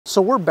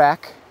So we're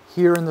back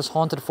here in this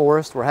haunted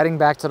forest. We're heading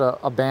back to the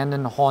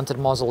abandoned haunted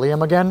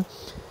mausoleum again.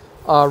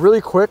 Really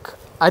quick,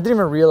 I didn't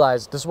even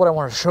realize, this is what I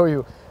want to show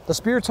you. The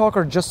spirit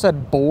talker just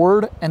said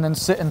board and then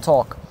sit and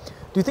talk.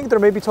 Do you think they're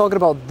maybe talking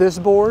about this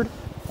board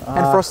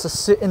and for us to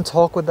sit and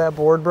talk with that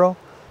board, bro?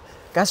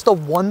 That's the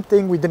one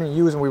thing we didn't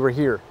use when we were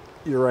here.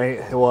 You're right,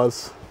 it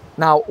was.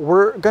 Now,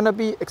 we're gonna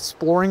be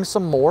exploring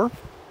some more,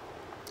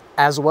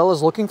 as well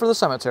as looking for the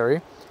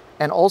cemetery.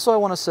 And also I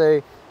wanna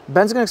say,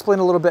 Ben's gonna explain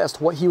a little bit as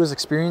to what he was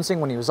experiencing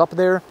when he was up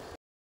there.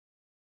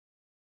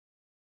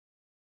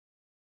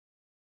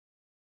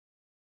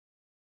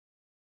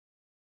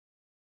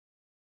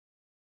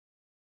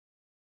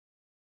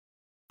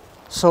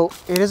 So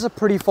it is a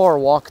pretty far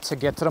walk to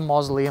get to the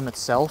mausoleum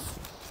itself,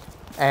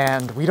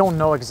 and we don't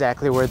know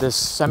exactly where this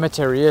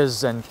cemetery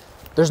is, and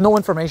there's no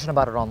information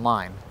about it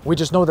online. We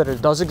just know that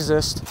it does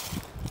exist.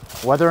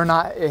 Whether or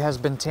not it has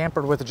been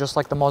tampered with, just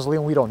like the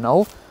mausoleum, we don't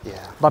know.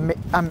 Yeah. But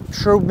I'm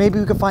sure maybe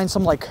we could find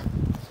some like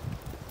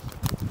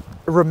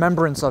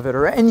remembrance of it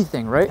or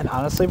anything, right? And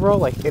honestly, bro,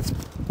 like it's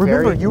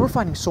Remember, you were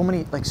finding so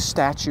many like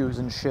statues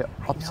and shit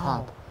up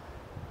top.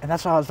 And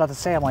that's what I was about to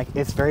say. I'm like,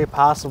 it's very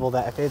possible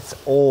that if it's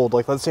old,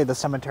 like let's say the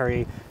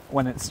cemetery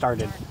when it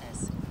started.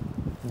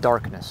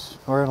 Darkness.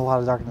 We're in a lot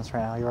of darkness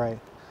right now, you're right.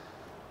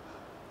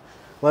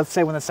 Let's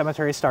say when the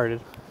cemetery started,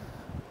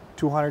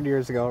 200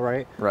 years ago,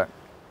 right? Right.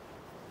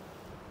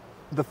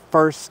 The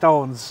first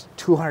stones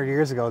 200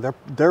 years ago,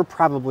 they're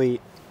probably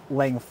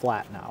laying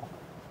flat now.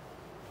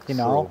 You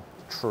know?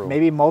 True.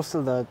 Maybe most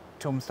of the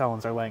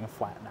tombstones are laying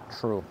flat now.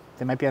 True.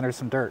 They might be under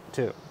some dirt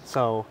too.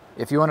 So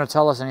if you want to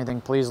tell us anything,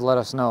 please let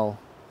us know.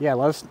 yeah,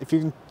 let us, if you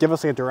can give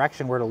us like a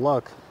direction where to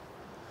look.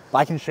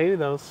 I can show you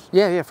those.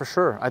 Yeah, for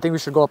sure. I think we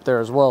should go up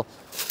there as well.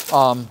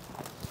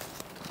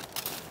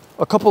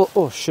 A couple,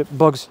 oh shit,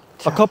 bugs.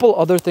 A couple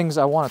other things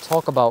I want to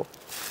talk about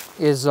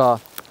is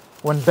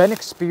when Ben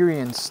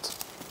experienced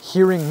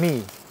hearing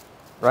me,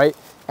 right?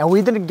 And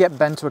we didn't get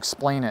Ben to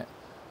explain it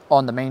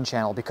on the main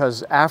channel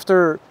because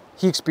after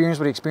he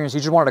experienced what he experienced,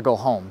 he just wanted to go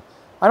home.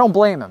 I don't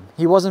blame him.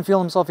 He wasn't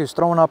feeling himself. He was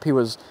throwing up. It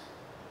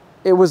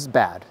was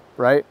bad,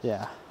 right?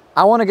 Yeah.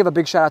 I want to give a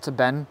big shout out to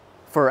Ben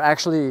for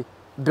actually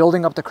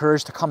building up the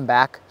courage to come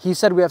back. He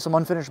said we have some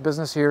unfinished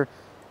business here.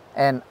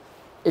 And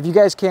if you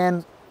guys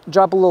can,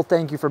 drop a little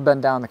thank you for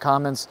Ben down in the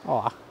comments.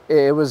 Aw.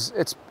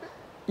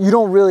 You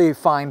don't really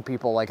find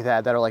people like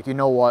that are like, you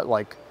know what,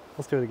 like,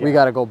 let's do it again. we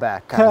got to go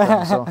back kind of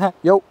thing. So,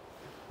 yo,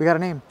 we got a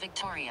name.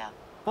 Victoria.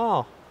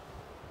 Oh.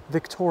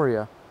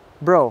 Victoria.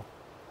 Bro,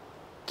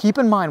 keep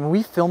in mind, when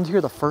we filmed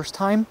here the first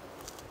time,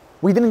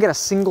 we didn't get a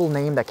single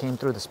name that came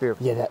through the spirit.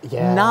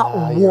 Yeah, not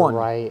one. You're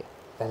right.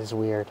 That is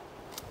weird.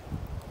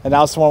 And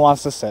now someone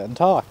wants to sit and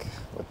talk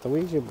with the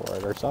Ouija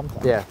board or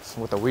something. Yeah,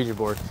 with the Ouija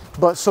board.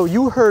 But so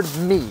you heard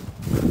me,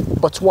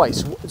 but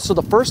twice. So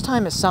the first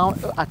time it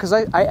because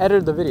I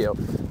edited the video.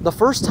 The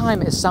first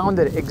time it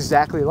sounded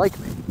exactly like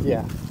me.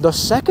 Yeah. The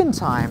second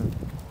time,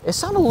 it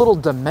sounded a little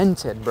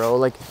demented, bro.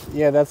 Like,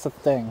 yeah, that's the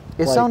thing.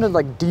 it sounded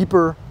like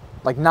deeper,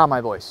 like not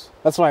my voice.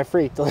 That's why I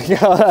freaked. Like it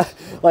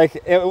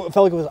felt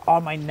like it was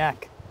on my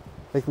neck.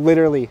 Like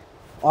literally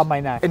on my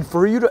neck. And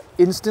for you to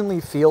instantly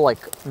feel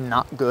like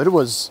not good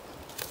was...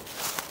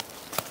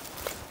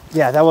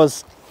 Yeah, that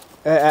was,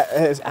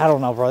 I don't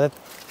know, bro.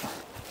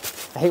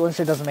 I hate when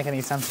shit doesn't make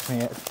any sense to me.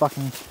 It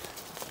fucking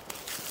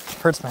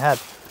hurts my head.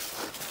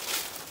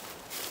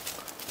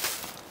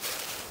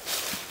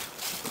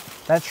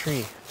 That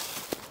tree.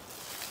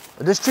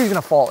 This tree's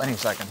gonna fall any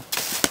second.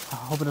 I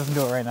hope it doesn't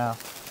do it right now.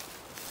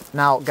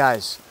 Now,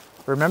 guys,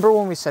 remember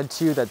when we said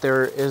to you that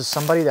there is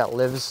somebody that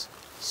lives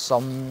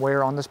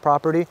somewhere on this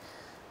property?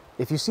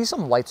 If you see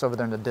some lights over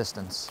there in the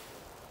distance,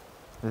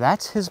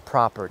 that's his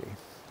property.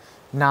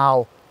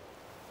 Now,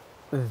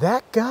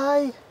 that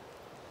guy...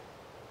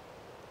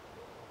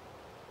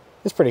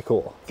 It's pretty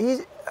cool.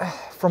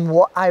 From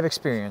what I've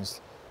experienced,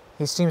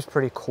 he seems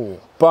pretty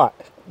cool. But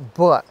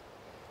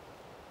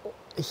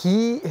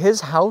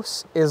his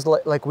house is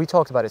like we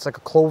talked about. It's like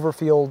a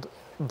Cloverfield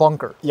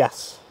bunker.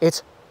 yes.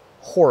 It's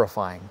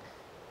horrifying.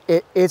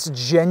 It's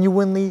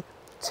genuinely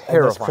terrifying.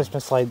 And those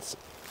Christmas lights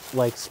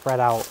like spread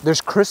out. There's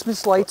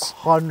Christmas lights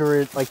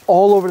 100 like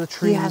all over the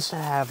trees. he has to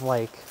have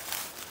like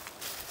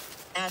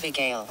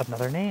Abigail.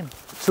 another name.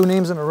 2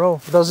 names in a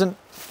row.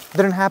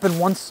 Didn't happen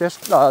once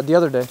the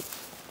other day.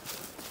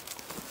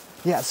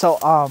 Yeah, so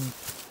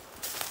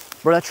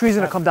Bro, that tree's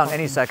gonna that come down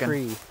any fucking second.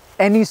 tree.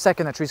 Any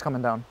second that tree's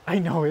coming down. I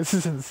know, this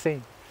is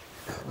insane.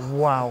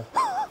 Wow.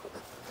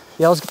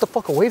 Yeah, let's get the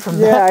fuck away from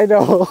Yeah, that. I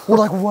know. We're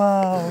like,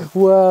 wow.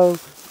 Wow.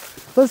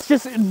 Let's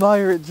just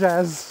admire it,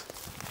 Jazz.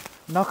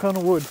 Knock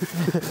on wood.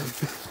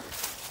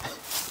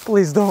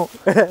 Please don't.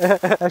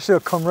 That should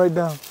have come right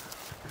down.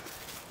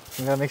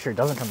 We gotta make sure it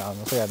doesn't come down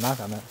unless we gotta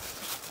knock on it.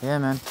 Yeah,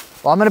 man.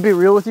 Well, I'm gonna be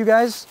real with you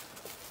guys.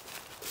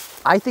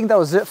 I think that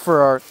was it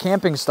for our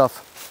camping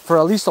stuff for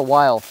at least a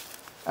while.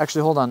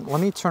 Actually, hold on.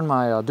 Let me turn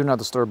my Do Not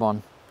Disturb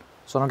on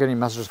so I don't get any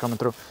messages coming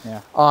through.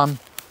 Yeah.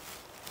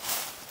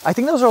 I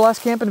think that was our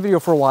last camping video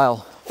for a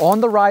while.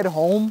 On the ride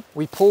home,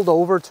 we pulled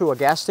over to a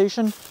gas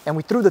station and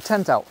we threw the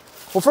tent out.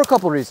 Well, for a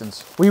couple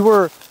reasons. We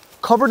were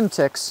covered in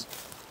ticks,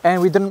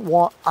 and we didn't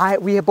want.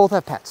 We both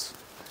have pets.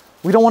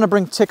 We don't want to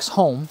bring ticks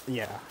home.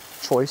 Yeah.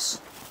 Choice.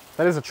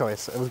 That is a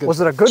choice. It was good.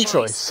 Was it a good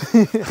choice?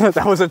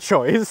 That was a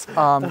choice.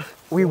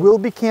 We will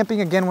be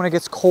camping again when it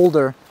gets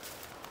colder,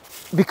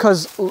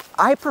 because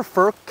I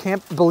prefer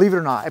believe it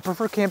or not, I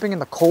prefer camping in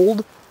the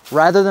cold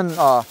rather than.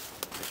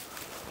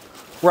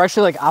 We're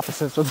actually like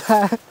opposites with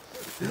that.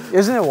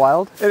 Isn't it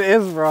wild? It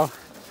is, bro.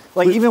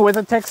 Like even with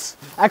the ticks,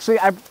 actually,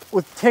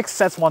 with ticks,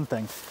 that's one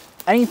thing.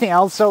 Anything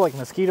else, though, like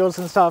mosquitoes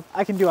and stuff,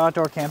 I can do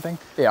outdoor camping.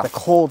 Yeah. The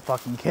cold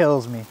fucking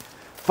kills me.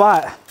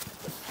 But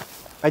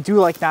I do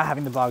like not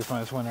having the bugs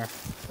when it's winter.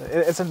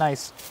 It's a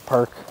nice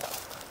perk.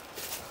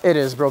 It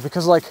is, bro,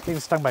 because like Being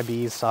stung by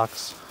bees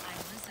sucks.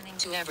 I'm listening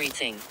to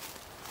everything.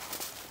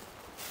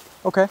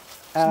 okay,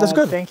 that's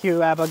good. Thank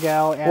you,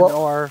 Abigail, and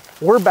or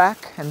we're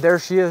back, and there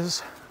she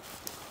is.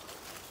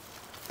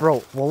 Bro,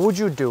 what would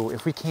you do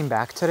if we came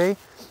back today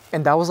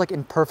and that was like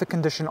in perfect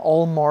condition,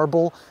 all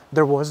marble,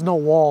 there was no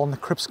wall, and the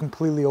crypt's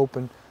completely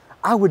open?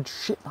 I would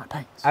shit my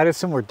pants. I'd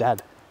assume we're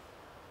dead.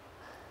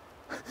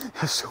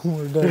 Assume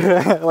we're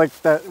dead. Like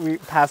that we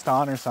passed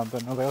on or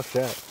something. I was like, oh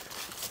shit.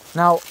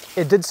 Now,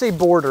 it did say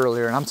board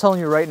earlier, and I'm telling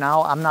you right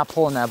now, I'm not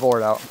pulling that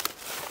board out.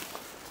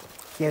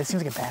 Yeah, it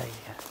seems like a bad idea.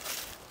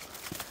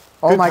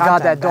 Oh Good my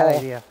God, content, that bad doll.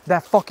 idea.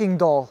 That fucking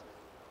doll.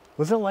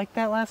 Was it like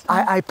that last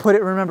time? I put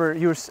it, remember,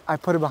 I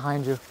put it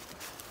behind you.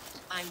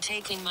 I'm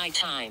taking my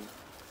time.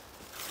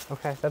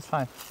 Okay, that's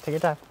fine. Take your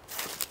time.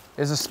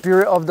 Is the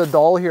spirit of the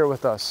doll here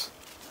with us?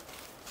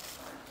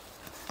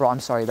 Bro, I'm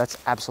sorry, that's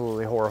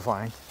absolutely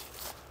horrifying.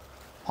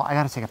 Oh, I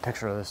gotta take a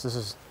picture of this. This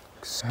is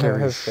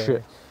scary as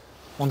shit.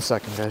 1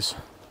 second, guys.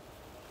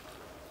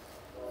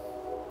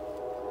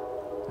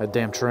 That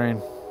damn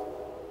train.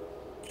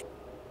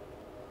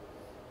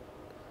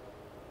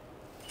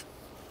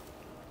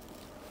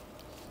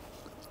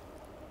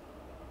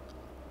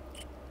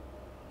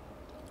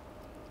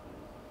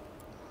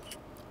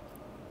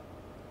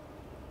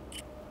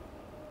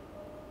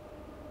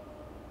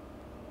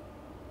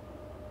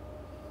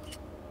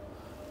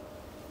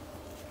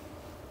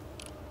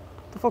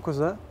 The fuck was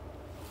that?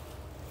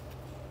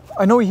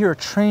 I know you hear a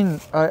train.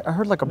 I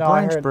heard like a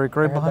branch break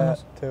right behind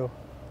us. Too.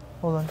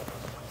 Hold on.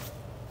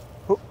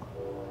 Oh.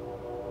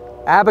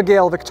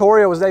 Abigail,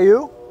 Victoria, was that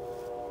you?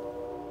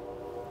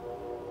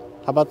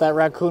 How about that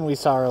raccoon we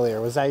saw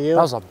earlier? Was that you?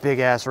 That was a big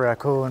ass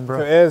raccoon, If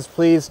bro. it is,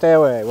 please stay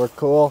away. We're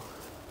cool.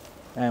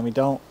 And we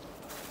don't.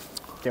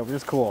 Yeah, we're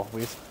just cool.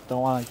 We just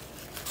don't want to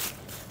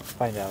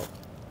find out.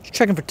 Just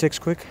checking for ticks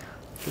quick.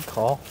 Good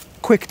call.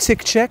 Quick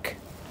tick check.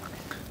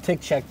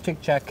 Tick check,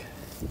 tick check.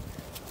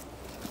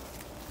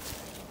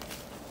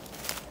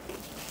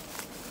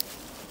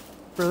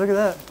 Bro, look at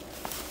that.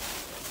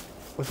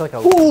 Looks like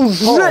a. Oh,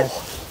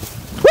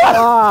 shit!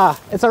 Ah!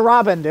 It's a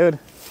robin, dude.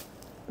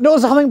 No,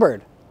 it's a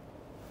hummingbird.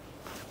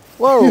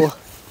 Whoa!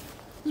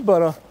 It's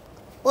about a...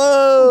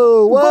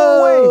 Whoa!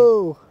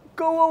 Whoa!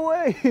 Go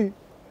away!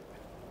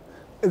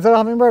 Is that a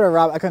hummingbird or a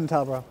robin? I couldn't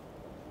tell, bro.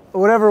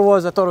 Whatever it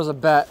was, I thought it was a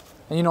bat.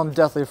 And you know I'm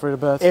deathly afraid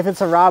of bats. If it's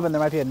a robin, there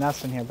might be a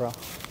nest in here, bro.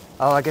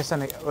 Oh, I guess that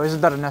makes...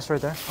 Isn't that a nest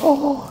right there?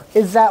 Oh,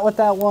 is that what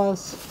that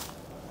was?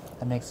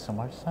 That makes so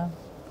much sense.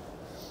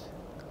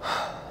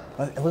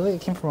 It looked like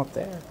it came from up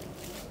there.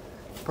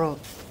 Bro.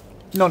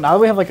 No, now that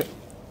we have like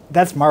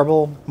that's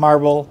marble.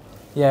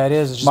 Yeah, it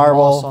is. It's just Marble.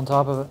 moss on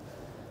top of it.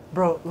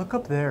 Bro, look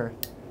up there.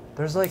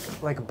 There's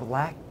like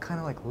black kind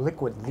of like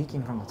liquid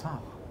leaking from the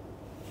top.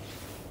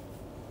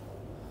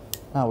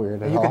 Not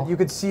weird at all. You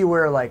could see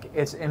where like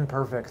it's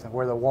imperfect,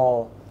 where the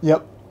wall.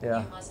 Yep.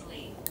 Yeah. You must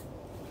leave.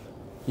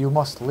 You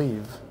must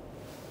leave.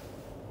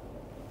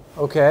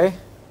 Okay.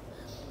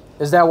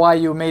 Is that why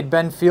you made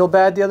Ben feel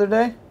bad the other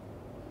day?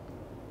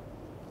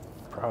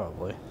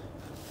 Probably.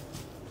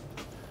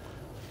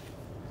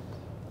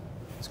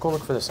 Let's go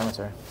look for the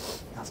cemetery.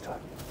 Let's do it.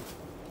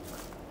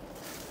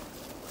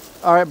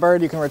 All right,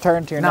 bird, you can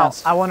return to your Now,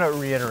 nest. I want to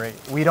reiterate,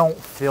 we don't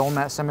film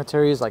at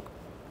cemeteries like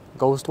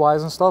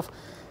ghost-wise and stuff.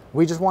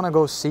 We just want to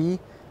go see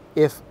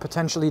if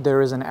potentially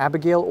there is an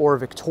Abigail or a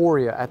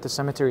Victoria at the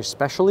cemetery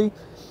especially,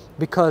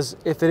 because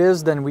if it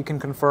is, then we can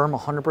confirm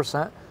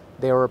 100%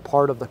 they are a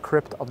part of the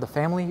crypt of the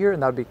family here,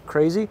 and that would be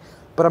crazy.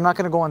 But I'm not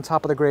going to go on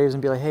top of the graves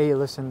and be like, hey,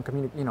 listen,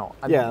 communicate, you know.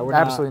 Yeah, we're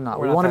absolutely not.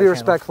 we're We not want to that be channel.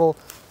 respectful.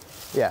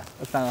 Yeah.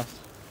 That's not us.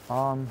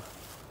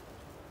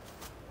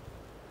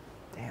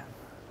 Damn.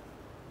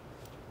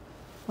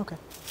 Okay.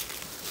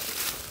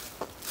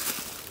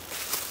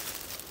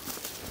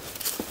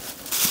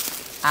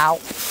 Ow.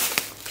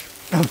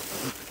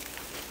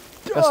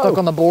 Got stuck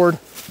on the board.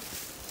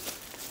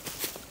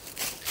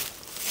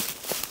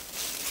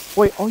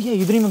 Wait, oh yeah,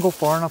 you didn't even go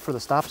far enough for the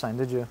stop sign,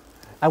 did you?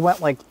 I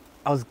went like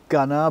I was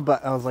gonna,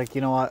 but I was like,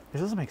 you know what? It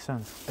doesn't make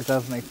sense. It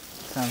does make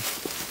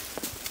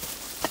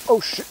sense.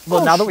 Oh shit.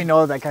 Well, now that we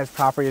know that guy's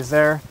property is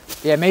there,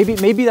 Yeah,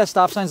 maybe that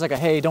stop sign's like a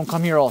hey, don't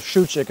come here, I'll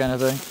shoot you kind of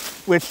thing.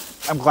 which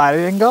I'm glad I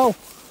didn't go.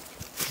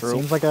 True.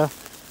 Seems like a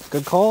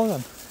good call.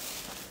 Then.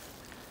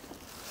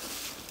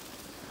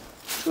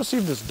 Let's go see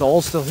if this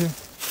doll's still here.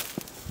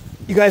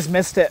 You guys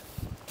missed it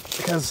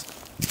because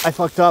I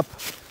fucked up,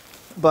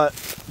 but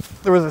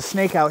there was a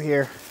snake out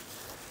here.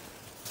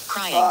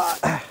 Crying.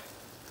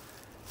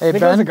 Hey, I think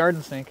it was a Ben,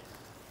 garden snake.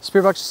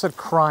 Spirit Box just said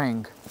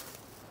crying.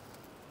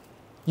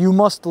 You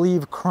must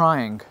leave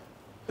crying.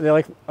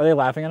 Are they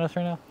laughing at us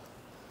right now?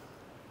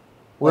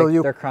 Will Like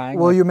you? they're crying?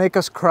 Will Like- you make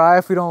us cry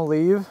if we don't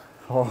leave?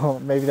 Oh,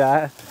 maybe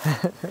that.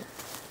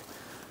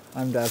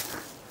 I'm dead.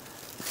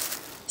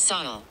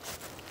 Saul.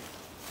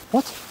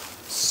 What?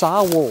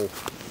 Sawol.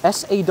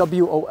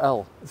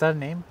 S-A-W-O-L. Is that a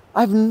name?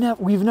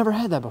 We've never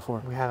had that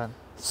before. We haven't.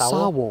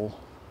 Sawol.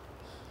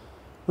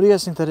 What do you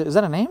guys think that is? Is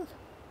that a name?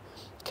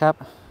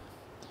 Cap.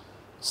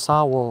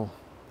 Sawol.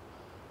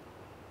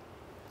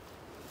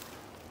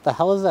 The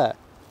hell is that?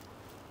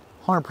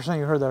 100%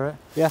 you heard that, right?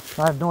 Yeah.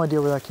 I have no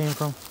idea where that came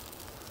from.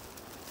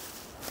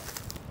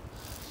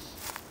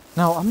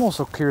 Now, I'm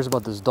also curious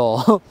about this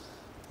doll.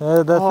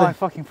 That Oh, I thing.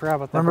 fucking forgot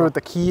about that. Remember bro. with the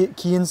key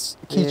chain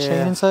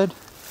Yeah. inside?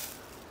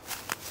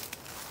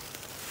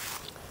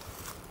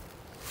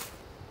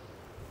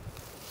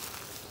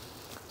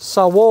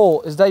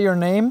 Sawol, is that your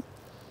name?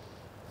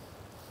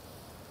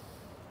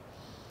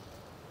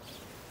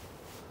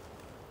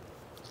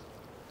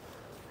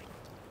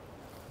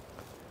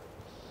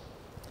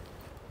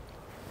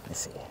 Let me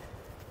see.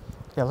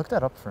 Yeah, look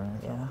that up for me.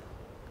 Yeah.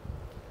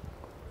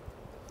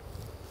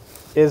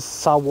 Is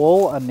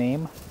Sawol a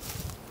name?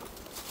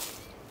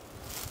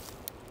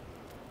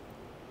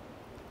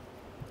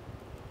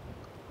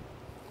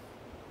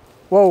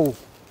 Whoa.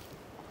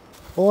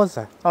 What was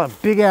that? A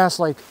big ass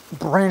like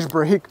branch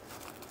break.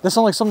 That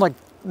sounded like something like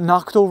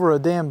knocked over a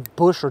damn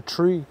bush or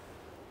tree.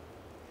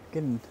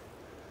 Getting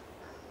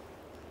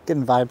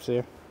vibes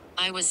here.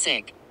 I was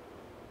sick.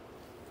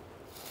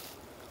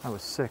 I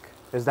was sick.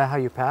 Is that how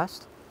you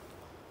passed?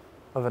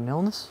 Of an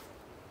illness?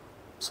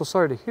 So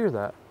sorry to hear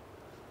that.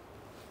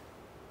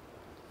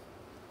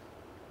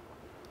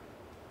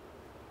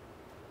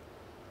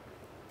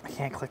 I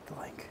can't click the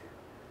link.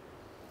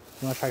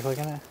 You want to try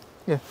clicking it?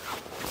 Yeah.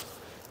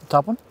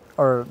 Top one?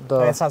 Or the I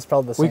mean, it's not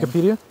spelled the same.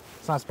 Wikipedia?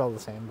 It's not spelled the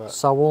same, but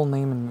Sawol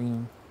name and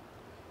meaning.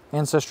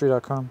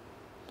 Ancestry.com.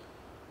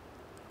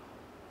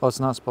 Oh, it's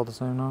not spelled the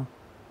same, no.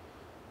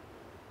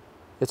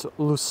 It's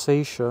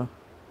Lusatia.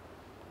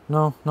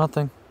 No,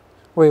 nothing.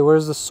 Wait,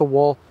 where's the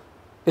Sawol?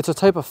 It's a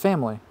type of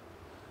family.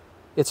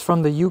 It's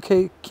from the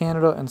UK,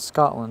 Canada, and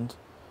Scotland.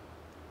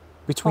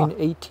 Between Huh.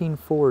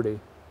 1840.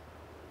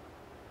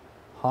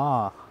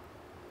 huh.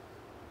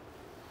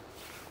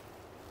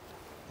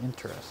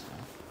 Interesting.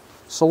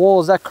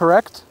 Sawol, is that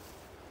correct?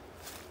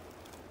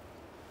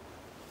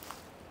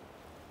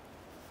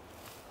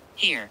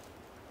 Here.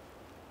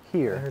 I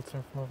Here. heard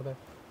something from over there.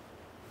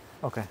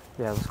 Okay,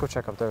 yeah, let's go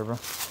check up there, bro.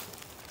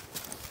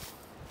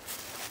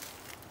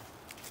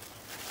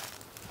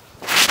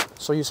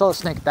 So you saw the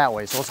snake that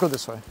way, so let's go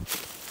this way.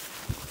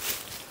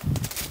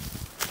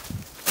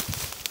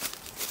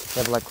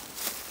 They have like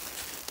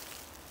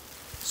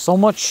so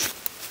much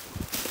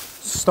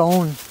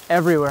stone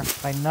everywhere.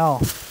 I know.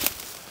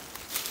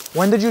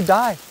 When did you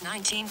die?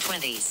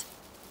 1920s.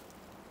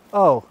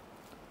 Oh.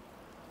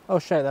 Oh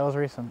shit, that was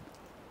recent.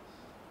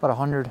 About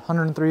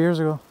 103 years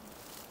ago.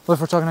 What if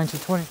we're talking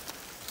 1920?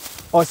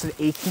 Oh, it's the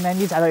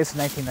 1890s? I thought it was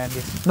the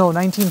 1990s. No,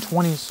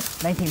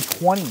 1920s.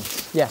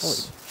 1920s?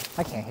 Yes.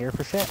 Holy, I can't hear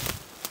for shit.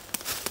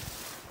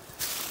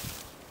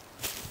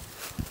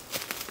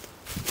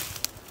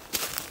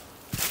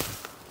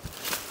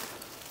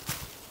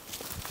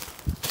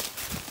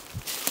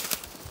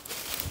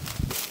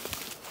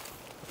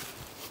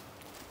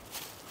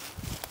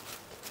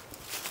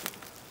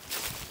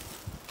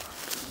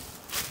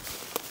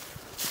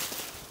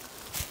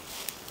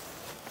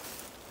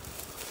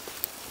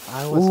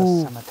 I was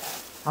Ooh. a cemetery.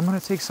 I'm gonna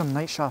take some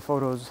night shot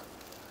photos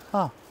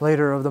Huh.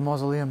 later of the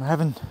mausoleum. I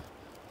haven't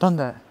done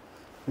that.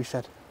 We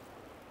should.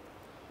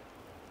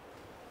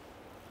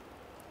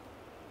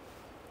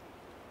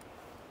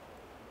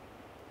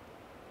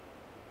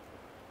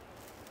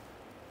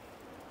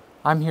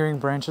 I'm hearing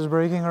branches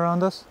breaking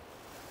around us.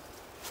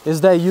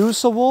 Is that you,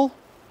 Sawol?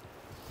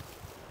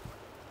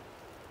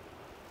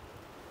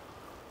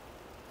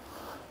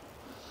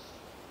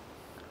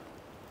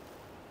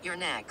 You're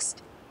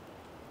next.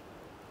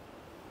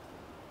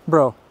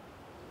 Bro,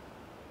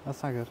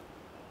 That's not good.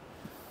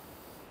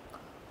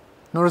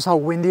 notice how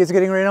windy it's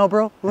getting right now,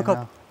 bro? Look I up.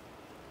 know.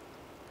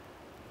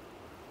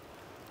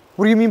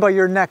 What do you mean by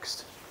you're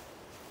next?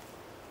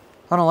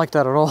 I don't like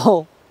that at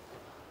all.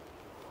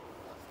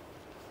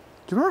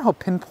 Do you remember how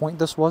pinpoint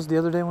this was the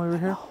other day when we were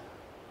here?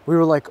 We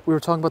were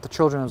talking about the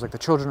children. I was like, the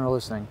children are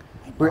listening.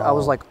 I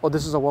was know. like, oh,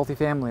 this is a wealthy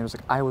family. It was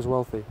like, I was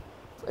wealthy.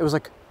 It was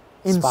like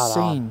Spot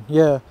on. insane.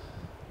 Yeah.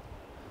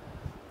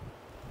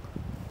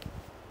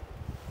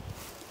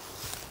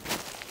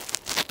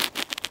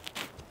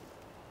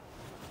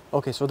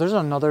 Okay, so there's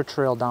another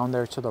trail down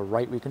there to the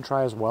right we can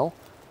try as well.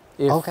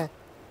 If, Okay.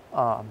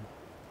 I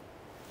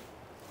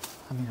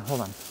mean,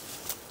 hold on.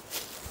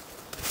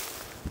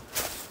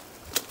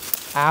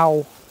 Ow.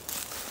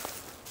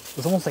 It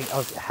was almost like I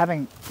was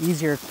having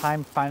easier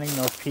time finding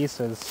those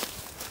pieces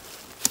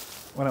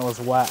when it was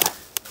wet.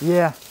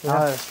 Yeah. Now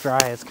that it's dry,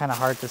 it's kind of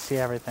hard to see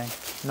everything.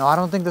 No, I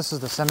don't think this is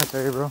the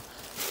cemetery, bro.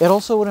 It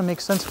also wouldn't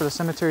make sense for the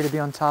cemetery to be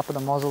on top of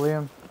the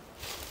mausoleum.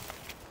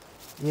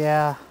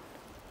 Yeah.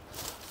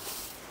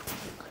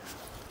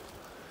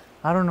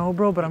 I don't know,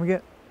 bro, but I'm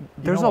getting...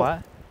 There's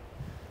a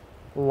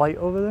light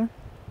over there.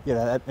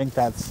 Yeah, I think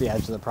that's the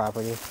edge of the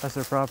property. That's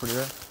their property,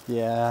 right?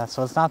 Yeah,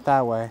 so it's not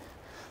that way.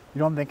 You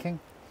know what I'm thinking?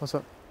 What's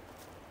up?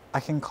 I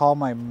can call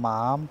my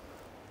mom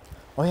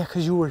Oh, yeah,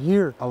 because you were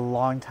here. a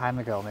long time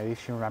ago. Maybe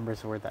she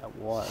remembers where that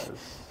was.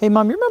 Hey,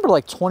 Mom, you remember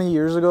like 20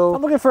 years ago?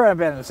 I'm looking for an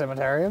abandoned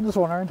cemetery. I'm just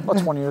wondering. About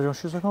 20 years ago,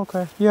 she was like,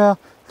 okay, yeah,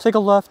 take a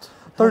left,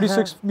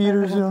 36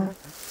 meters, you know,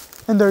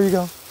 and there you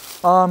go.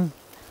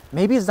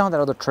 Maybe it's down that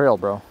other trail,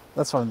 bro.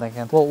 That's what I'm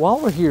thinking. Well, while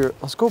we're here,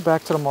 let's go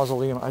back to the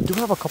mausoleum. I do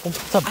have a couple...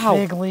 It's a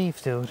big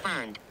leaf, dude.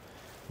 Burned.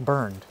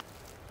 Burned.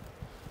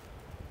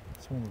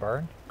 Something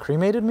burned?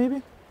 Cremated,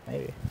 maybe?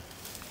 Maybe.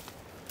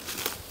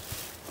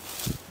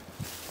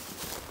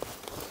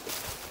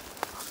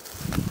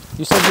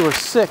 You said you were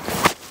sick.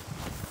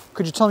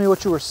 Could you tell me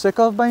what you were sick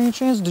of by any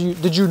chance?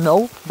 Did you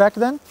know back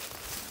then?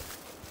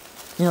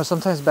 You know,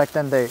 sometimes back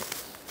then they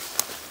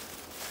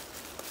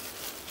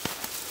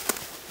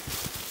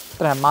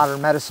didn't have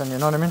modern medicine, you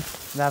know what I mean?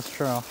 That's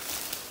true.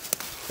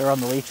 They're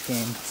on the leech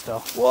game still.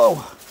 Whoa.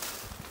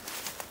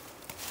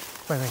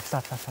 Wait,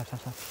 stop.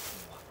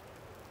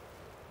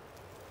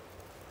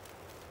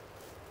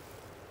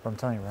 But I'm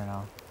telling you right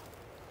now,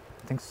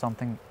 I think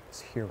something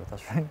is here with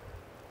us, right?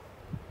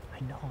 I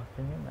know, I've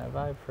been getting that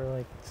vibe for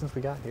like, since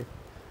we got here.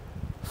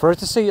 For it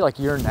to say like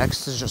you're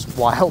next is just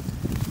wild.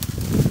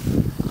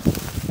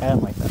 I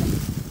didn't like that.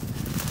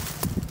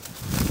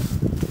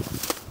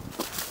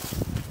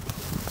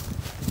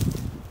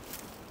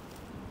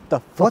 The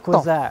fuck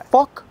was that?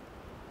 Fuck?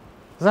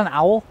 Is that an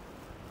owl?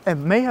 It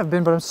may have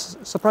been, but I'm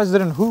surprised it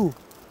didn't who.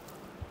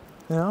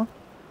 You know?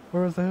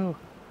 Where was the who?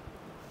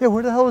 Yeah,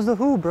 where the hell is the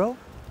who, bro?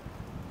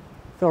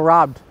 Feel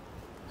robbed.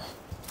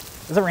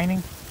 Is it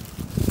raining?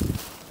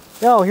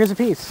 Yo, here's a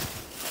piece.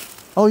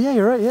 Oh yeah,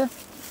 you're right, yeah.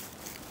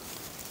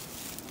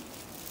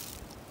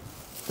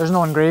 There's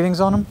no engravings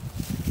on them?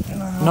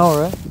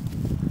 No, right?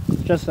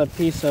 Just a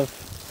piece of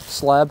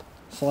Slab.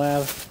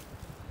 slab.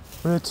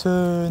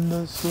 Return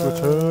the slab.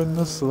 Return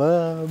the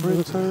slab.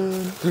 Return.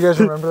 Do you guys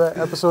remember that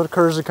episode of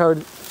Courage the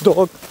Cowardly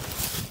Dog?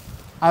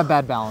 I have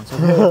bad balance,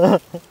 okay?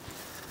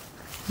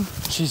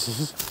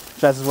 Jesus.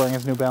 Jazz is wearing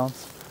his New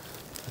Balance.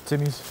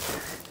 Timmy's.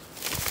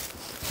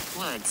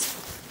 Woods.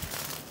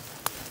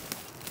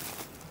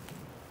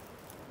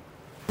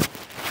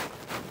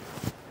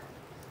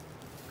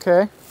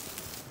 Okay.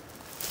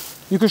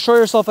 You can show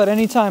yourself at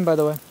any time, by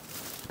the way.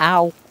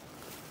 Ow.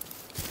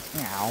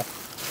 Ow.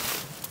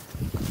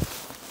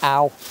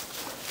 Ow.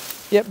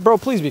 Yeah, bro,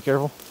 please be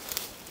careful.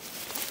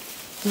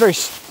 It's very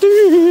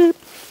steep.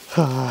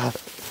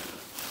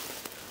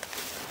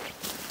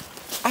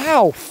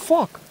 Ow,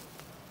 fuck.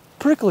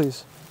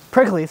 Pricklies.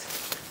 Pricklies.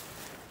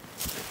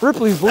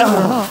 Ripley's, believe it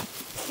or not.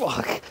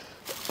 Fuck.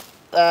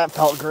 That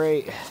felt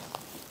great.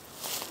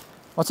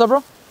 What's up, bro?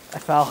 I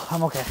fell.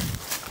 I'm okay.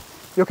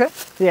 You okay?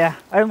 Yeah,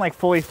 I didn't like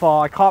fully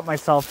fall. I caught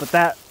myself, but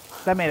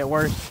that made it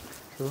worse.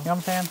 True. You know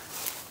what I'm saying?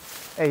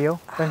 Hey, yo.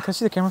 Ben, can I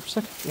see the camera for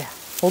a sec? Yeah.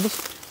 Hold this.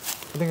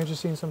 I think I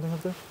just seen something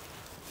up there.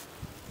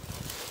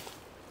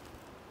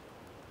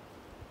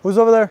 Who's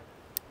over there?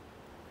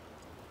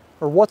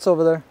 Or what's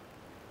over there?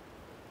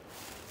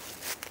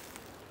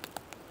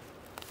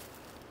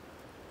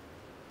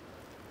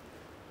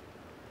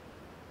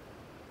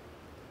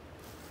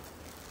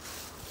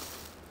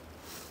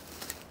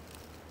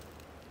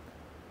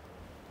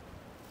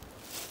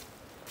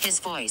 His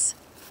voice.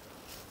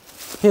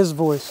 His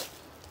voice.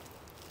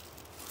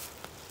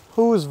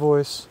 Whose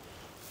voice?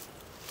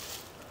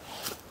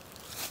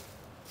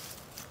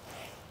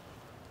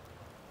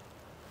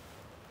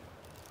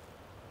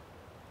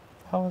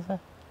 How was that?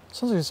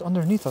 Sounds like it's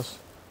underneath us.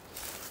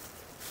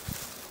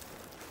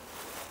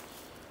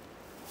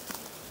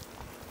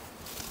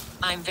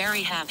 I'm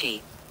very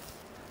happy.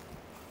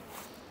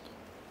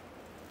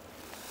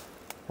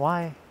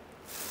 Why?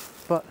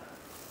 But,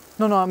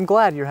 no, I'm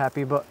glad you're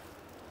happy, but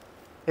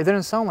it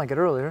didn't sound like it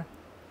earlier.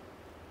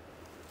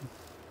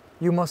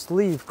 You must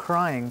leave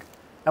crying.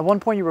 At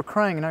one point you were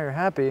crying and now you're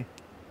happy.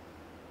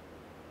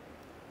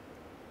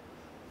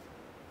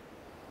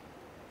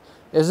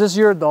 Is this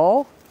your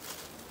doll?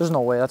 There's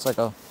no way, that's like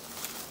a...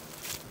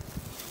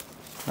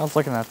 I was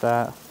looking at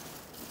that.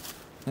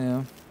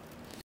 Yeah.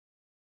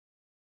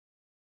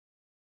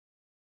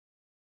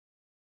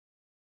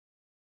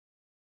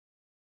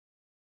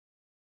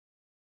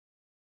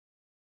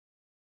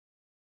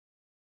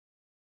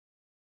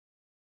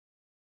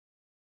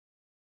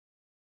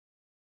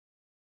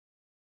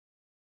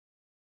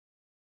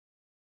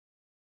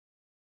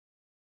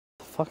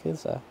 The fuck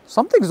is that?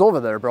 Something's over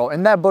there, bro.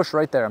 In that bush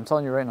right there, I'm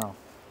telling you right now.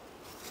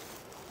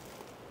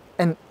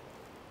 And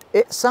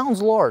it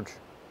sounds large.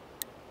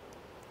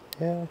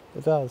 Yeah,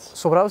 it does.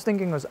 So what I was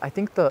thinking was, I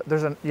think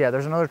there's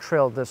another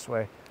trail this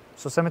way.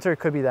 So cemetery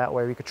could be that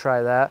way. We could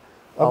try that.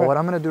 Okay. What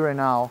I'm gonna do right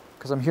now,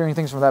 because I'm hearing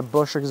things from that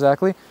bush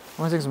exactly, I'm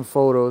gonna take some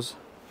photos.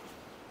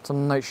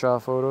 Some night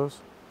shot photos.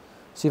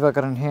 See if I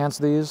can enhance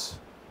these.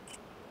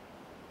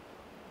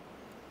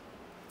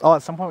 Oh,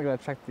 at some point we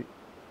gotta check the.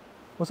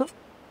 What's up?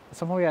 At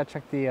some point we gotta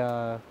check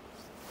the.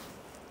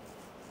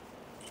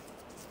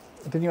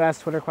 Didn't you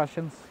ask Twitter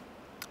questions?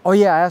 Oh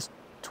yeah, I asked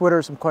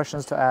Twitter some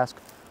questions to ask.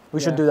 We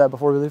should Yeah. do that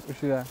before we leave. We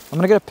should do that. I'm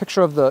gonna get a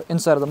picture of the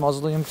inside of the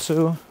mausoleum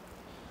too.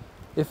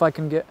 If I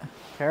can get.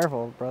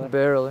 Careful, brother.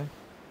 Barely.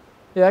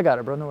 Yeah, I got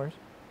it, bro. No worries.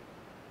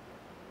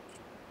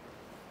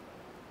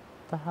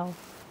 What the hell?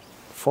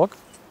 Fuck.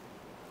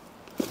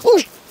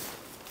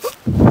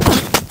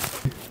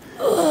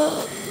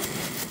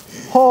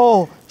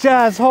 Oh,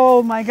 Jazz!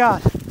 Oh my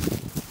God!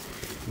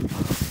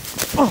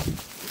 Oh.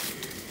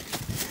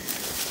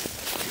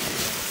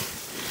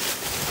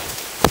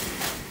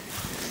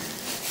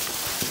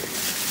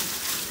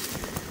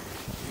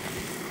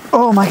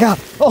 Oh my God!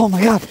 Oh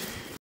my God!